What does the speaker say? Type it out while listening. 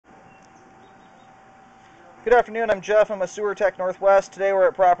Good afternoon, I'm Jeff. I'm a sewer tech Northwest. Today we're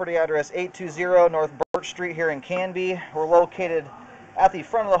at property address 820 North Birch Street here in Canby. We're located at the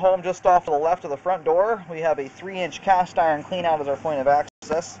front of the home just off to the left of the front door. We have a 3-inch cast iron cleanout as our point of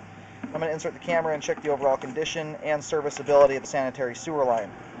access. I'm going to insert the camera and check the overall condition and serviceability of the sanitary sewer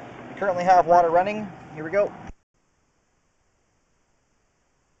line. We currently have water running. Here we go.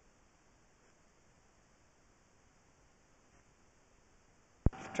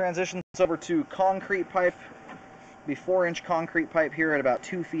 Transitions over to concrete pipe. Be 4-inch concrete pipe here at about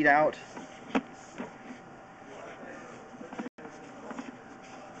 2 feet out.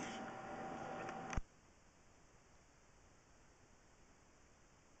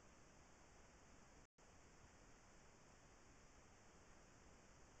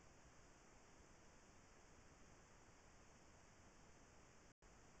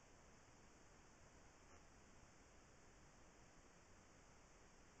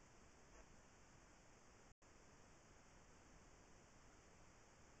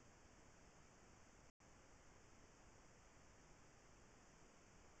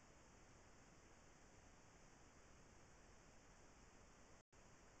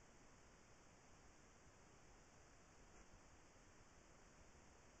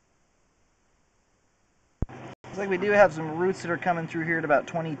 Looks like we do have some roots that are coming through here at about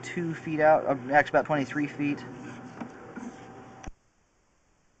 22 feet out, actually about 23 feet.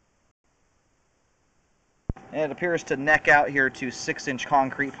 And it appears to neck out here to 6-inch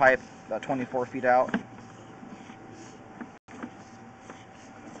concrete pipe, about 24 feet out.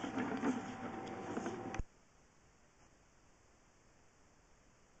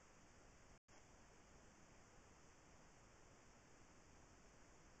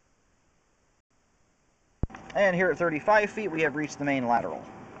 And here at 35 feet, we have reached the main lateral.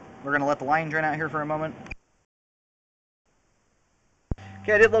 We're going to let the line drain out here for a moment.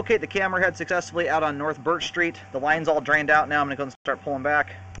 Okay, I did locate the camera head successfully out on North Birch Street. The line's all drained out now. I'm going to go and start pulling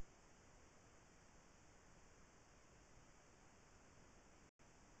back.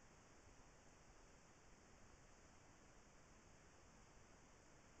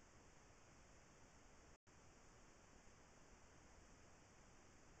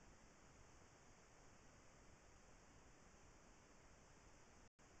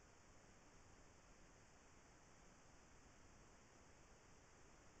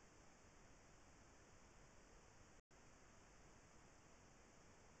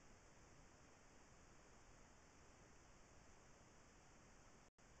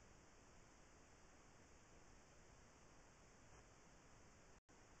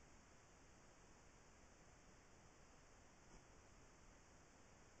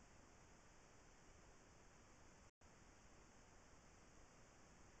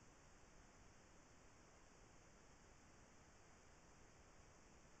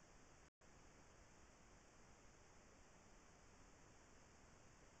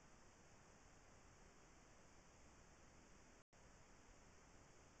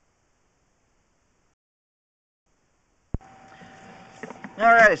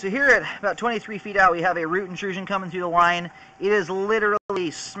 Alright, so here at about 23 feet out, we have a root intrusion coming through the line. It is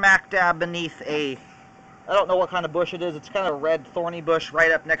literally smack dab beneath I don't know what kind of bush it is. It's kind of a red thorny bush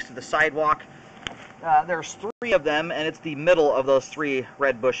right up next to the sidewalk. There's 3 of them, and it's the middle of those 3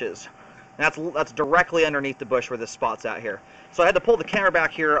 red bushes. And that's directly underneath the bush where this spot's at here. So I had to pull the camera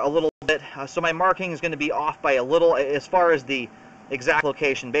back here a little bit. So my marking is going to be off by a little as far as the exact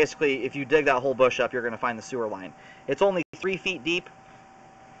location. Basically, if you dig that whole bush up, you're going to find the sewer line. It's only 3 feet deep.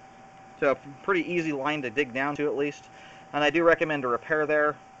 So a pretty easy line to dig down to at least. And I do recommend a repair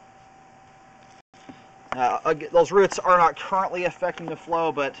there. Those roots are not currently affecting the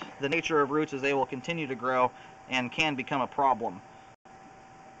flow, but the nature of roots is they will continue to grow and can become a problem.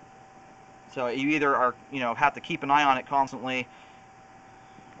 So you either have to keep an eye on it constantly,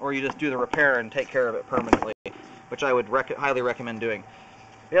 or you just do the repair and take care of it permanently, which I would highly recommend doing.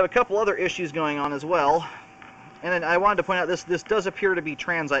 We have a couple other issues going on as well. And then I wanted to point out this does appear to be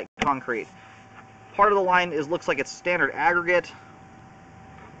transite concrete. Part of the line looks like it's standard aggregate.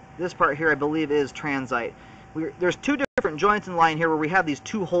 This part here I believe is transite. There's 2 different joints in the line here where we have these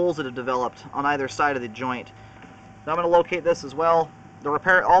 2 holes that have developed on either side of the joint. So I'm going to locate this as well.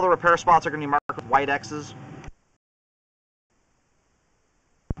 All the repair spots are going to be marked with white X's.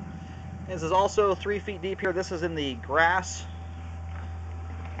 This is also 3 feet deep here. This is in the grass.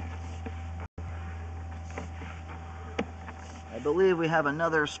 I believe we have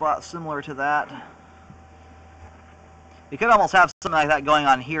another spot similar to that. We could almost have something like that going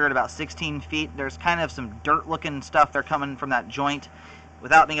on here at about 16 feet. There's kind of some dirt-looking stuff there coming from that joint.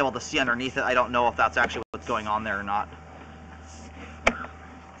 Without being able to see underneath it, I don't know if that's actually what's going on there or not.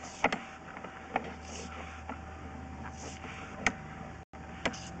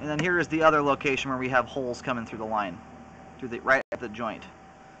 And then here is the other location where we have holes coming through the line, right at the joint.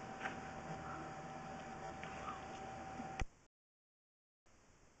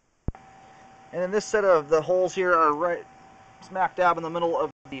 And then this set of the holes here are right smack dab in the middle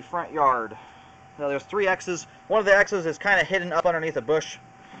of the front yard. Now there's 3 X's. One of the X's is kind of hidden up underneath a bush,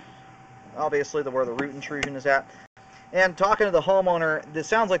 obviously where the root intrusion is at. And talking to the homeowner, it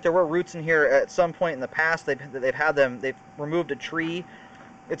sounds like there were roots in here at some point in the past. They've removed a tree.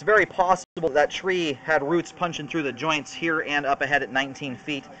 It's very possible that tree had roots punching through the joints here and up ahead at 19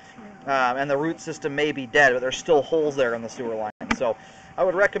 feet. And the root system may be dead, but there's still holes there in the sewer line. So I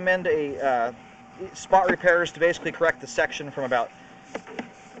would recommend a spot repairs to basically correct the section from about,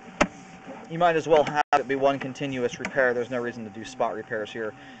 you might as well have it be one continuous repair. There's no reason to do spot repairs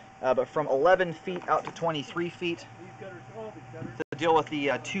here. But from 11 feet out to 23 feet to deal with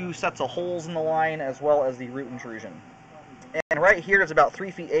the 2 sets of holes in the line as well as the root intrusion. And right here it's about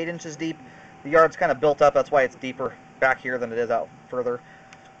 3 feet 8 inches deep. The yard's kind of built up, that's why it's deeper back here than it is out further.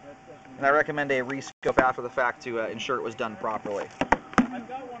 And I recommend a rescope after the fact to ensure it was done properly.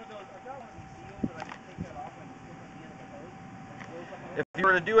 If you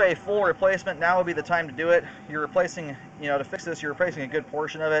were to do a full replacement, now would be the time to do it. You're replacing, to fix this, you're replacing a good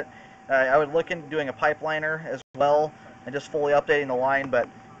portion of it. I would look into doing a pipeliner as well and just fully updating the line, but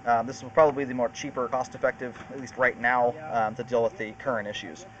this will probably be the more cheaper, cost-effective, at least right now, to deal with the current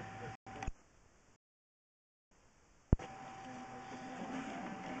issues.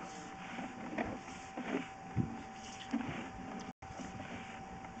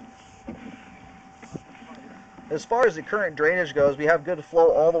 As far as the current drainage goes, we have good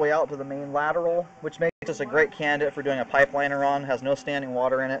flow all the way out to the main lateral, which makes us a great candidate for doing a pipeliner on. Has no standing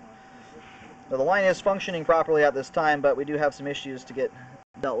water in it. So the line is functioning properly at this time, but we do have some issues to get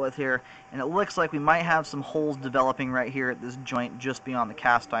dealt with here. And it looks like we might have some holes developing right here at this joint just beyond the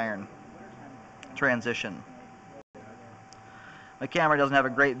cast iron transition. My camera doesn't have a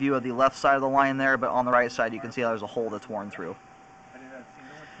great view of the left side of the line there, but on the right side you can see there's a hole that's worn through.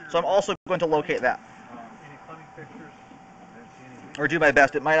 So I'm also going to locate that. Or do my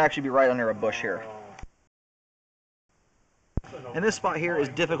best. It might actually be right under a bush here. And this spot here is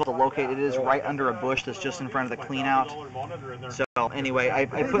difficult to locate. It is right under a bush that's just in front of the clean out. So anyway, I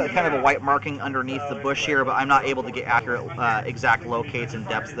put kind of a white marking underneath the bush here, but I'm not able to get accurate exact locates and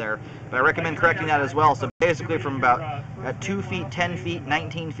depths there. But I recommend correcting that as well. So basically from about 2 feet, 10 feet,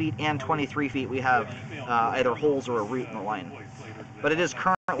 19 feet, and 23 feet we have either holes or a root in the line. But it is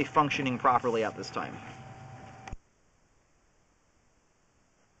currently functioning properly at this time.